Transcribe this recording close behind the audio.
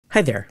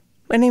Hi there.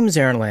 My name is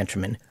Aaron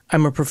Lanterman.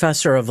 I'm a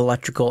professor of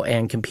electrical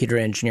and computer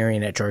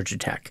engineering at Georgia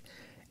Tech.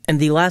 In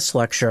the last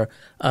lecture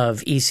of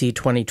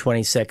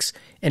ECE2026,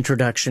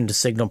 Introduction to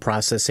Signal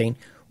Processing,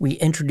 we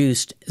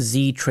introduced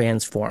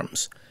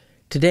Z-transforms.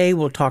 Today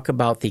we'll talk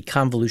about the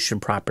convolution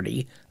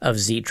property of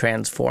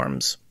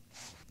Z-transforms.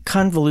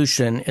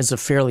 Convolution is a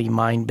fairly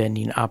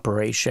mind-bending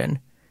operation.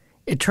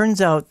 It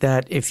turns out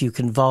that if you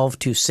convolve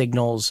two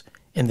signals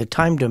in the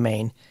time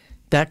domain,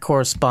 that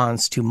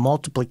corresponds to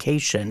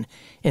multiplication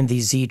in the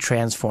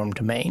Z-transform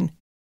domain.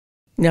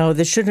 Now,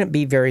 this shouldn't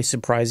be very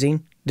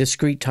surprising.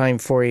 Discrete time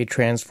Fourier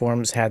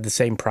transforms had the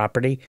same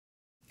property,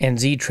 and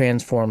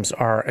Z-transforms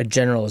are a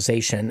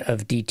generalization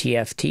of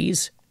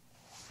DTFTs.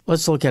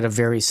 Let's look at a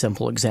very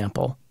simple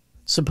example.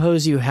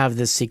 Suppose you have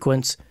this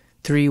sequence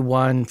 3,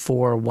 1,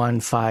 4, 1,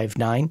 5,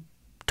 9.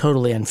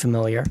 Totally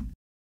unfamiliar.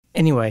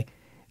 Anyway,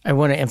 I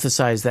want to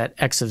emphasize that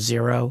x of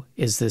 0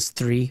 is this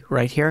 3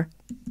 right here.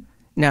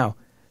 Now,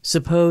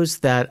 suppose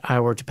that I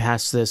were to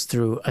pass this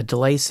through a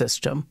delay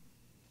system.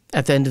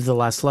 At the end of the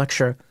last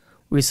lecture,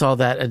 we saw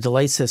that a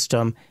delay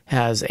system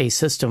has a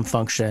system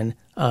function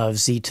of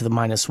z to the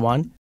minus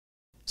 1.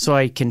 So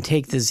I can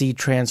take the z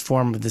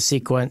transform of the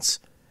sequence,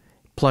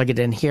 plug it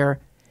in here,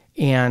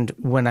 and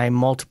when I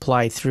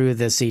multiply through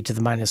the z to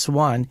the minus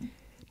 1,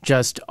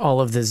 just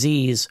all of the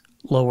z's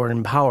lower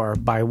in power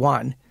by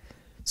 1.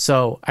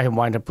 So I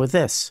wind up with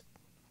this.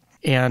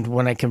 And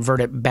when I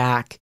convert it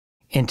back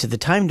into the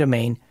time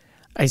domain,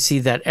 I see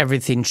that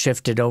everything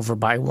shifted over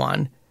by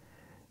 1.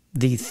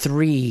 The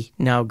 3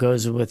 now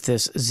goes with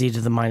this z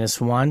to the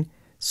minus 1,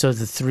 so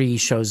the 3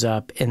 shows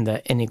up in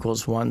the n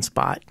equals 1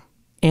 spot.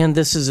 And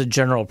this is a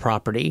general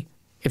property.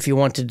 If you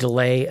want to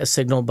delay a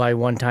signal by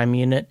one time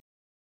unit,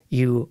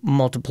 you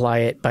multiply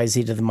it by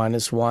z to the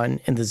minus 1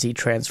 in the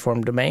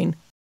Z-transform domain.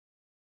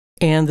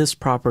 And this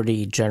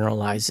property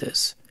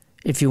generalizes.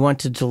 If you want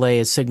to delay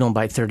a signal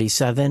by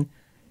 37,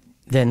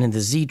 then in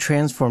the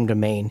Z-transform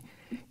domain,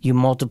 you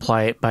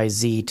multiply it by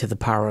z to the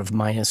power of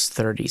minus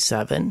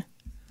 37.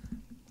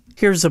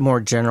 Here's a more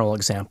general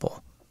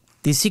example.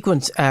 The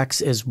sequence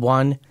x is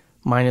 1,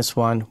 minus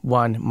 1,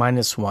 1,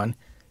 minus 1.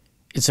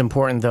 It's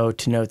important, though,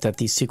 to note that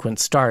the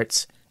sequence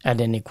starts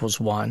at n equals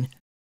 1.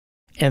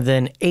 And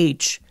then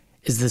h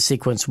is the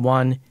sequence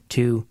 1,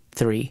 2,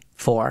 3,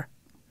 4.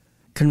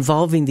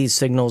 Convolving these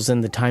signals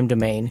in the time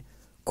domain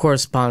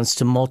corresponds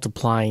to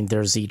multiplying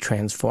their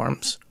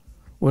z-transforms.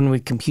 When we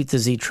compute the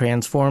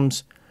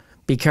z-transforms,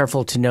 be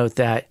careful to note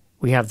that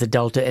we have the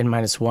delta n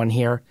minus 1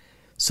 here,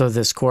 so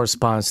this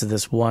corresponds to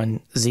this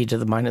 1 z to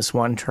the minus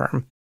 1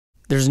 term.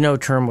 There's no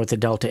term with a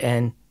delta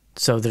n,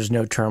 so there's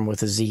no term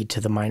with a z to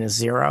the minus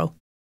 0.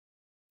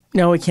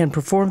 Now we can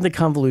perform the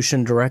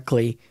convolution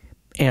directly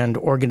and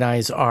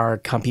organize our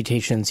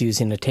computations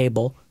using a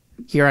table.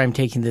 Here I'm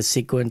taking this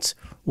sequence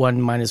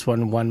 1 minus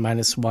 1, 1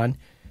 minus 1,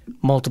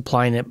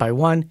 multiplying it by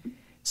 1,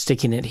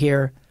 sticking it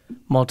here,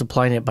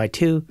 multiplying it by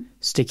 2,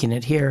 sticking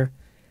it here,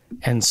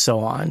 and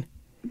so on.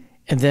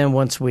 And then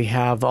once we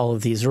have all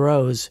of these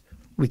rows,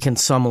 we can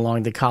sum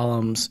along the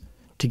columns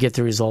to get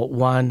the result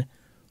 1,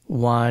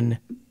 1,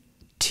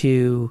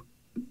 2,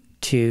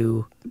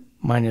 2,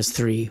 minus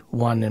 3,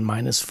 1, and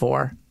minus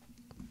 4.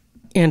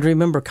 And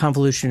remember,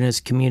 convolution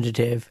is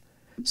commutative.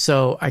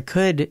 So I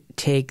could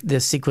take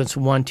this sequence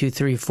 1, 2,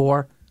 3,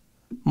 4,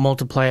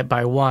 multiply it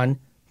by 1,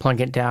 plunk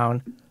it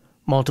down,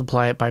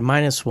 multiply it by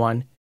minus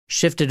 1,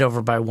 shift it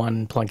over by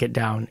 1, plunk it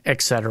down,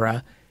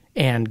 etc.,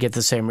 and get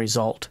the same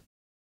result.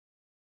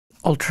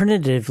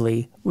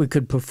 Alternatively, we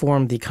could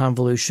perform the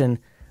convolution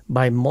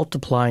by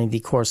multiplying the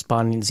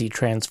corresponding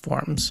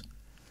z-transforms.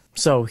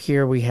 So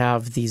here we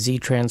have the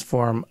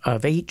z-transform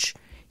of h,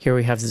 here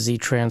we have the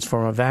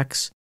z-transform of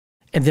x,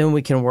 and then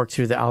we can work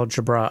through the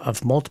algebra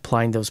of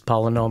multiplying those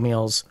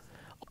polynomials,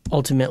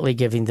 ultimately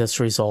giving this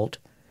result.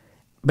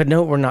 But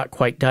note we're not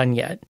quite done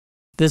yet.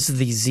 This is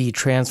the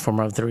z-transform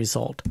of the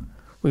result.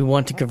 We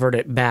want to convert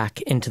it back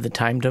into the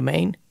time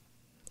domain.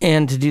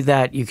 And to do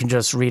that, you can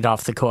just read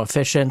off the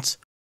coefficients.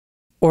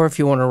 Or if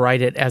you want to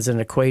write it as an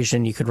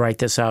equation, you could write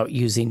this out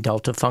using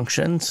delta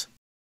functions.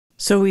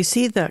 So we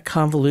see that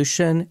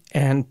convolution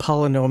and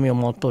polynomial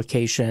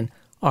multiplication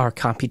are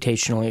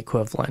computationally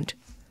equivalent.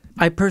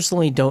 I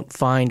personally don't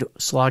find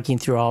slogging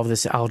through all of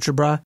this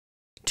algebra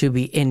to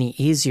be any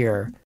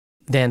easier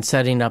than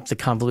setting up the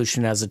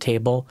convolution as a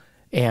table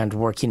and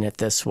working it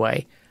this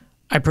way.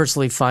 I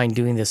personally find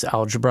doing this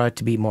algebra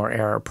to be more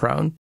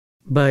error-prone,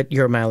 but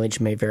your mileage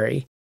may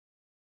vary.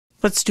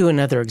 Let's do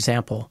another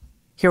example.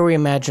 Here we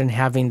imagine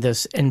having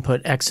this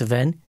input x of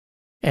n,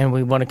 and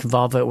we want to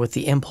convolve it with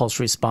the impulse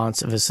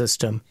response of a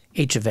system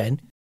h of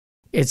n.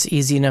 It's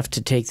easy enough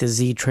to take the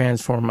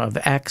z-transform of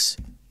x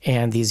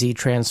and the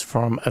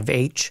z-transform of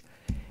h,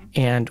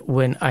 and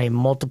when I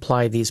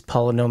multiply these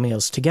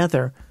polynomials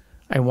together,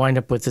 I wind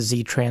up with a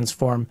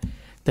z-transform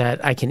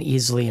that I can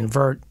easily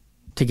invert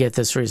to get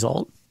this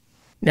result.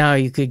 Now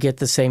you could get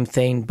the same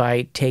thing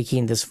by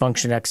taking this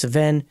function x of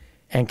n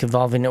and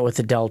convolving it with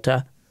a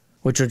delta,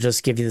 which will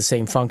just give you the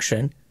same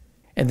function,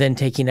 and then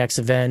taking x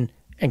of n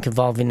and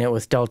convolving it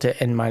with delta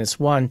n minus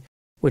 1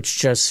 which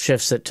just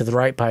shifts it to the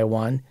right by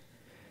 1,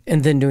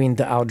 and then doing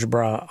the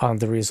algebra on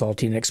the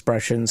resulting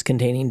expressions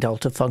containing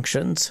delta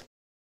functions.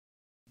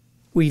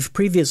 We've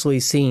previously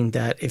seen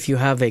that if you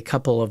have a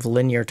couple of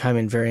linear time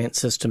invariant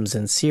systems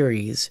in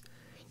series,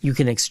 you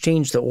can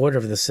exchange the order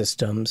of the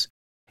systems,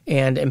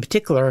 and in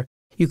particular,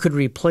 you could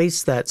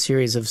replace that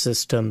series of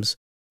systems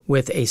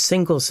with a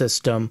single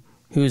system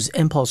whose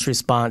impulse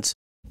response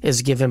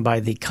is given by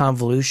the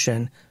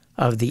convolution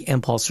of the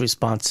impulse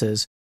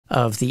responses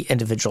of the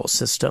individual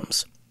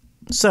systems.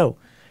 So,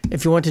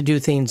 if you want to do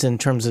things in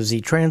terms of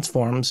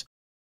Z-transforms,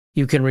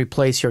 you can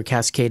replace your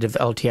cascade of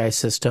LTI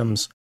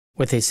systems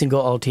with a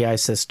single LTI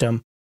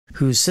system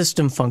whose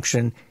system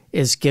function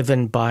is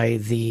given by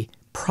the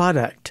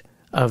product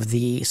of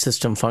the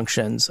system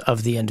functions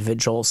of the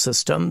individual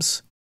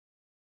systems.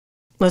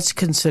 Let's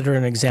consider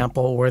an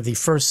example where the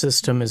first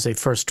system is a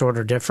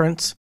first-order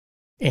difference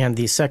and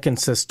the second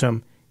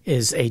system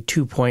is a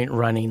two-point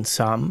running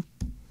sum.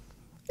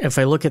 If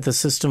I look at the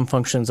system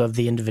functions of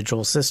the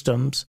individual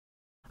systems,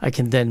 I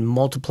can then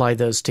multiply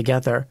those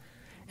together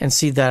and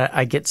see that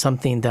I get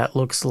something that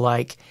looks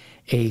like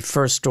a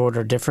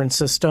first-order difference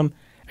system,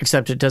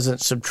 except it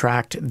doesn't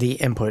subtract the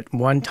input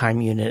 1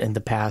 time unit in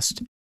the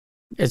past.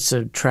 It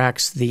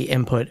subtracts the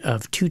input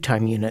of 2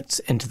 time units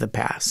into the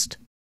past.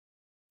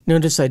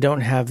 Notice I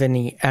don't have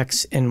any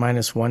x in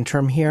minus 1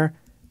 term here,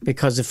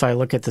 because if I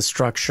look at the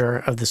structure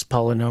of this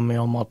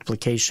polynomial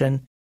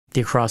multiplication,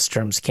 the cross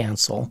terms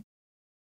cancel.